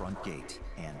charge the front gate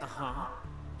and...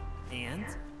 And?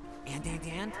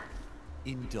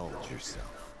 Indulge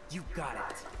yourself. You got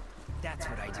it. That's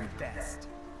what I do best.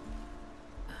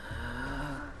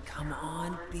 Come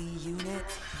on, B unit.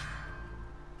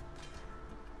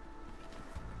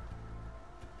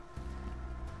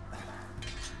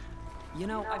 You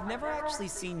know, I've never actually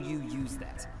seen you use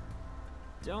that.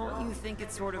 Don't you think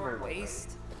it's sort of a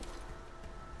waste?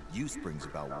 Use brings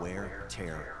about wear,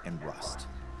 tear, and rust.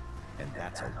 And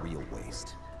that's a real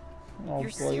waste. Oh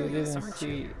You're boy, you serious, didn't aren't see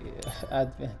you?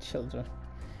 Advent Children.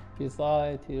 He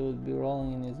thought he would be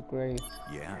rolling in his grave.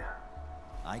 Yeah.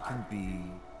 I can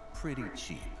be pretty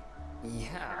cheap.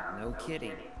 Yeah, no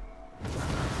kidding.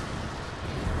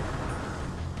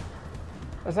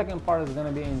 The second part is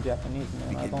gonna be in Japanese,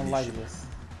 man. I don't like Mission. this.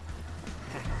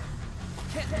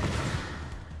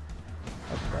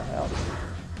 What the hell?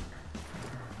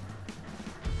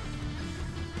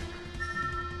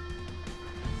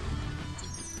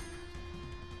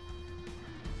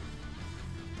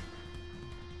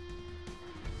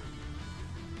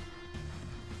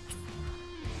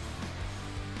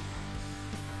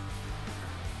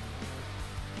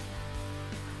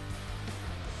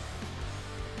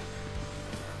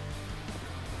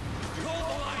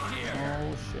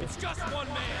 It's just one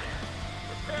man.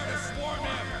 Prepare to swarm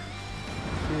him.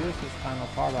 See, this is kind of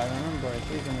hard. I remember it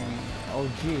even in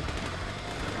OG.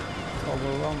 It's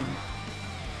overwhelming.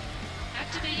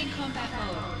 Activating combat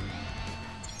mode.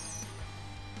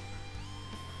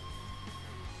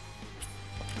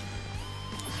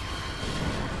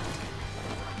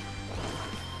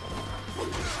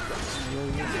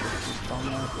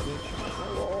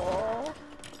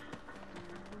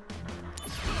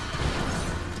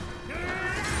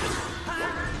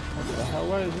 What the hell?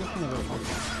 Where is this nigga from?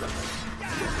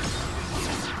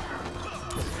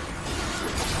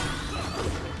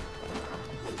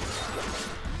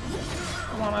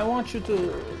 Come on, I want you to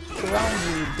surround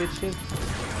me, bitches.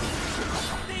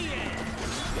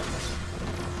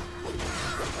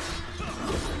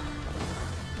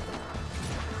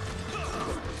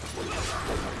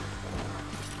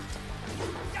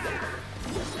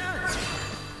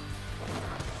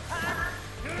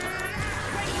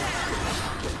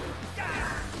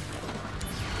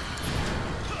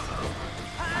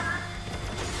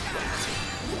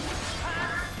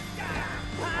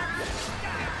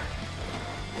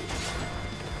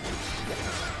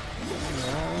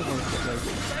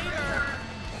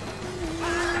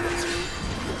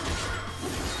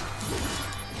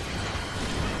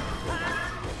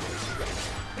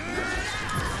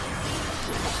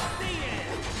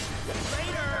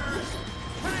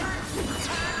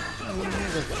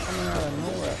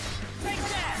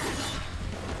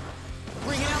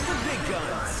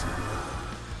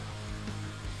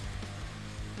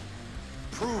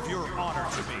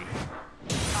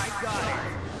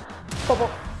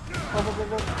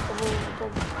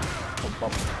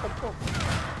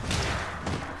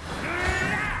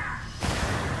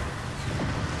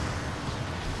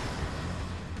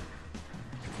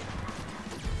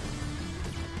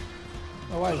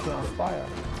 Oh, why is he on fire?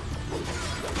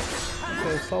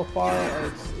 Okay, so far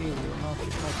it's easy, no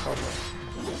problem.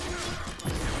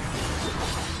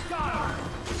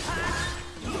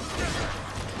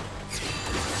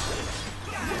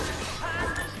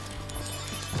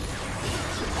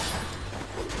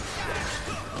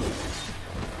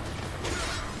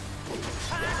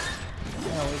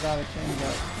 Yeah, we gotta change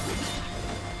that.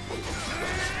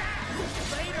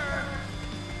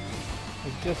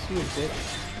 It's just you, bitch.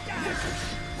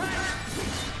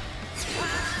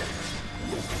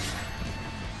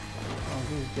 Oh,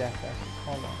 these jackasses.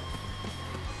 Hold on.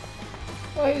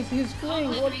 Oh, he's fleeing.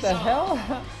 What the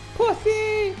hell?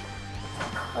 Pussy!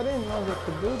 I didn't know they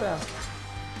could do that.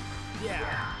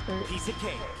 Yeah, piece of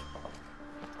cake.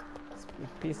 It's a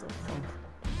piece of something.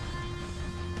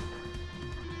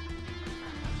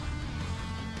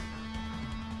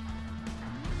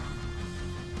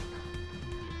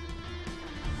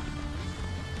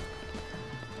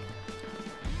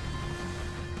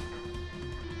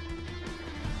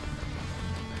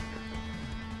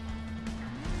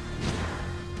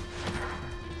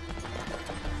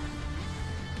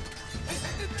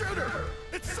 Intruder!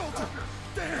 It's Sultan!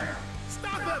 There!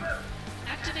 Stop him!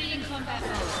 Activating combat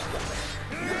mode.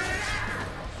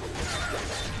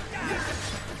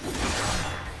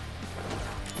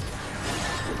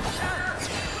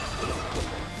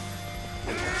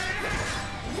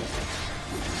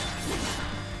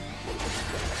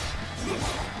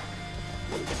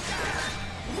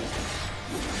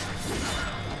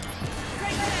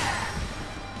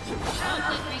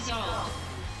 Conflict resolved.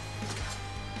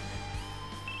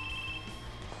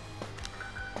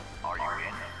 Are you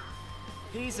in?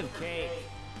 Piece of cake.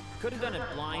 Could have done it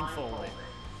blindfolded.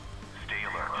 Stay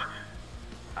alert.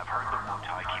 I've heard the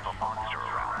Wutai keep a monster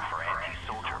around for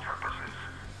anti-soldier purposes.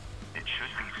 It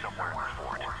should be somewhere in the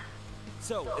fort.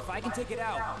 So, if I can take it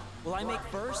out, will I make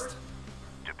first?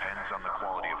 Depends on the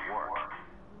quality of work.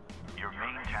 Your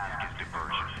main task is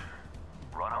diversion.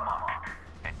 Run amok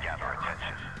and gather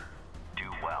attention. Do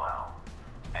well,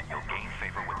 and you'll gain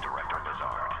favor with Director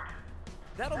Lazard.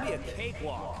 That'll be a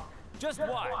cakewalk. Just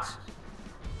watch.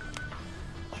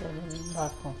 Training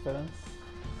back confidence.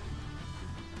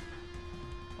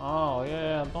 Oh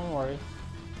yeah, don't worry.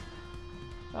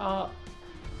 Oh,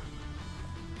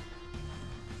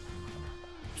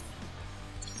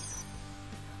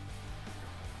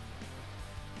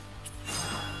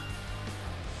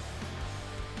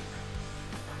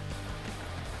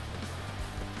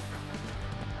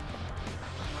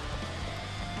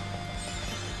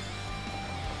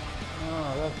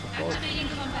 that's the boat. Activating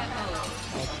combat mode.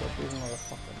 Oh shit, these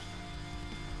motherfuckers.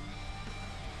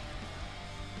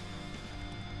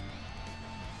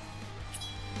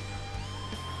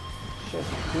 Shit,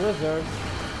 Blizzard.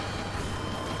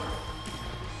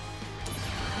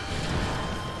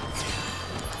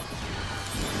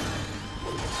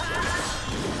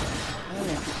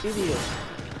 Man, idiot.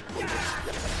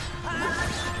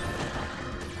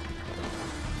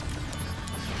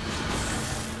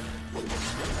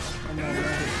 I'm not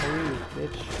ready for you,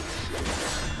 bitch.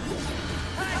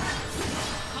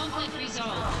 Conflict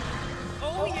resolved.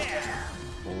 Oh yeah!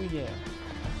 Oh yeah.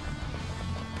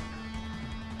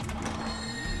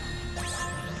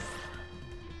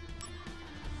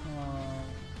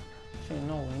 Actually,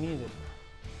 no, we need it.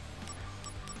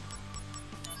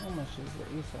 How much is the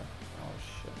ether? Oh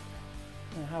shit.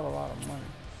 I have a lot of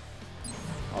money.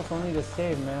 Also need to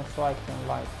save, man, so I can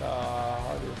like,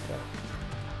 how do you say?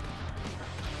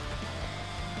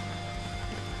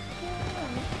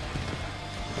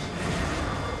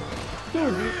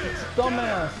 Dude, it's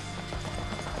dumbass.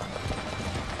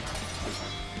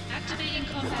 Activating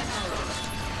combat mode.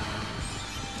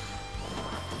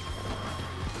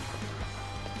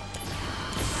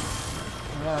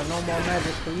 Yeah, no more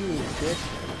magic for you, bitch.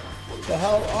 The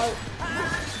hell are...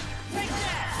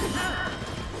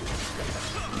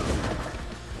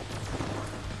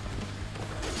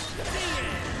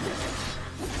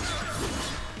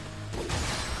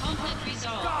 Conflict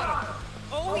resolved.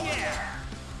 Oh yeah!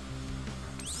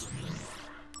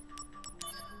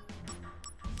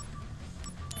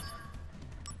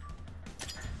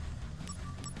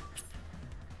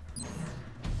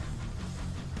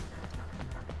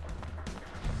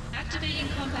 Activating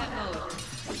combat mode.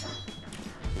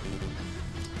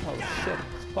 Oh shit,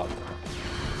 fuck.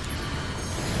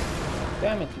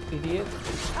 Damn it, you idiot.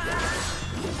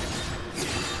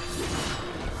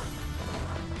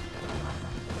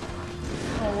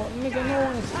 Oh, well, nigga, no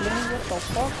one is playing, what the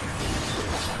fuck?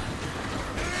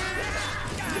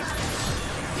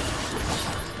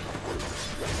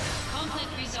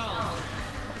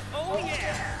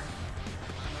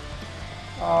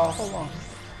 Hold on.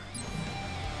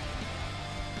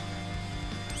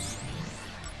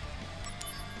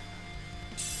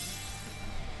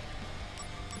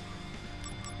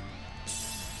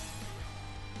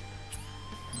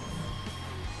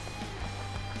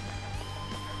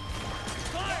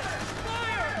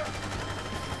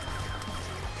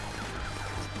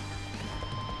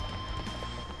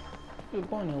 You're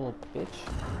going, you little bitch.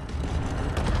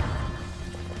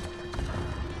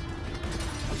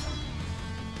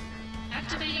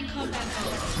 Activating combat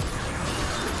mode.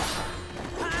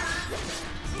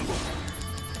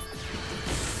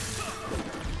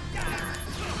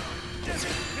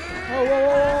 Whoa, whoa,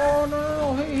 whoa,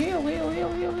 no, heal.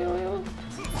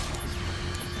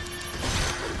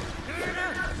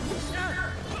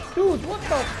 Dude, what the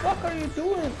fuck are you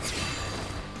doing?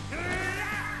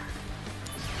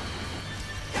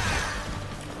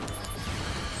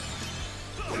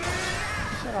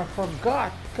 Shit, I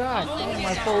forgot. God damn,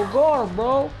 I forgot,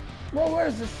 bro. Bro,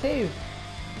 where's the save?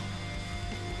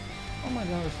 Oh my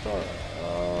god, restore.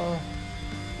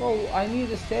 Bro, I need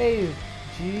a save.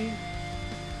 G.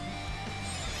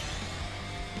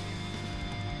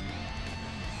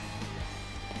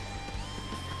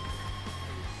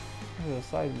 There's a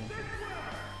side mission.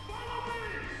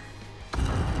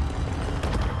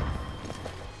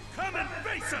 Come and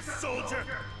face us, soldier!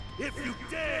 If you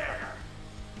dare!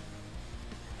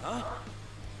 Huh?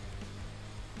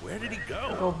 Where did he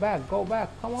go? Go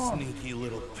back, come on. Sneaky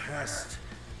little pest.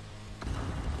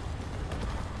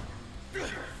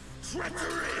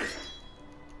 Treachery!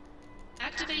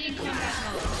 Activating combat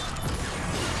mode.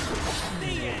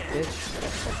 Bitch. What the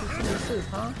fuck you think this is,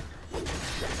 huh?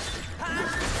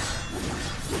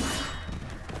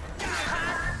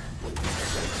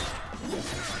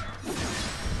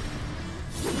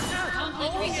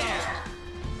 Conflict resolved.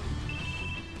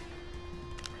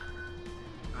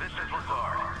 This is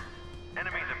Lazard.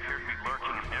 Enemies appear to be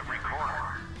lurking in every corner.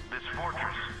 This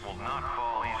fortress will not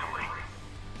fall easily.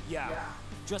 Yeah.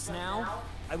 Just now,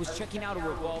 I was checking out a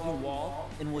revolving wall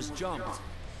and was jumped.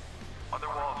 Other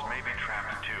walls may be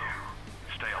trapped too.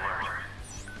 Stay alert.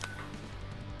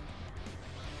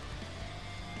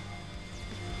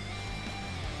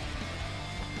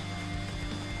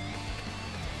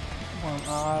 Come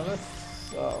on, let's,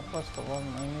 first of all,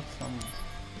 I need some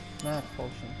mad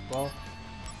potions, bro.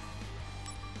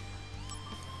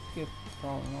 Keep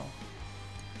throwing off.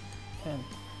 10.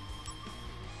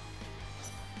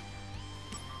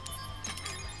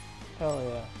 Hell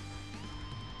yeah.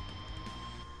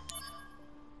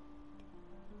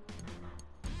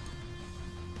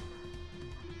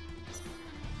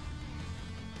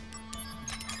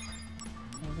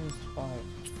 Maybe it's 5.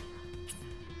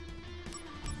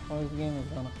 Well, this game is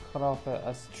gonna cut off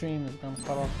a stream is gonna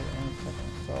cut off at any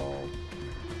second, so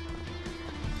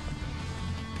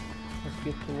let's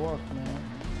get to work, man.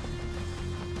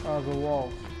 The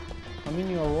walls. I'm in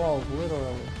your walls,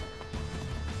 literally.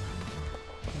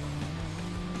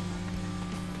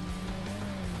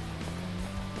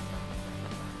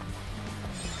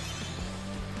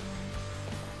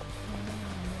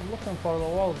 I'm looking for the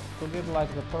walls to get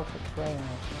like the perfect frame.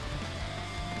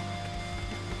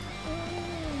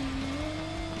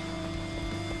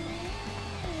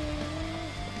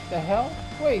 The hell?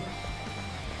 Wait.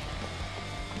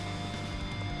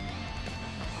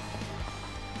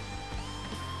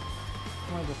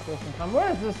 My discussion time.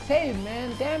 Where is the save,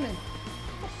 man? Damn it.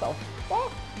 What the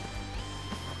fuck?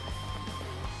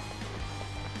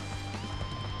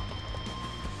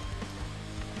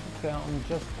 Okay, I'm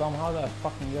just dumb. How did I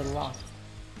fucking get lost?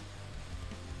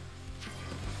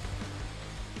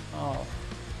 Oh.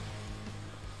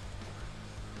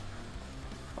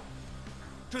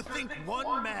 To think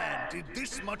one man did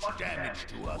this much damage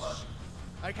to us.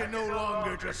 I can no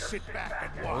longer just sit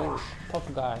back and watch.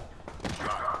 Tough guy.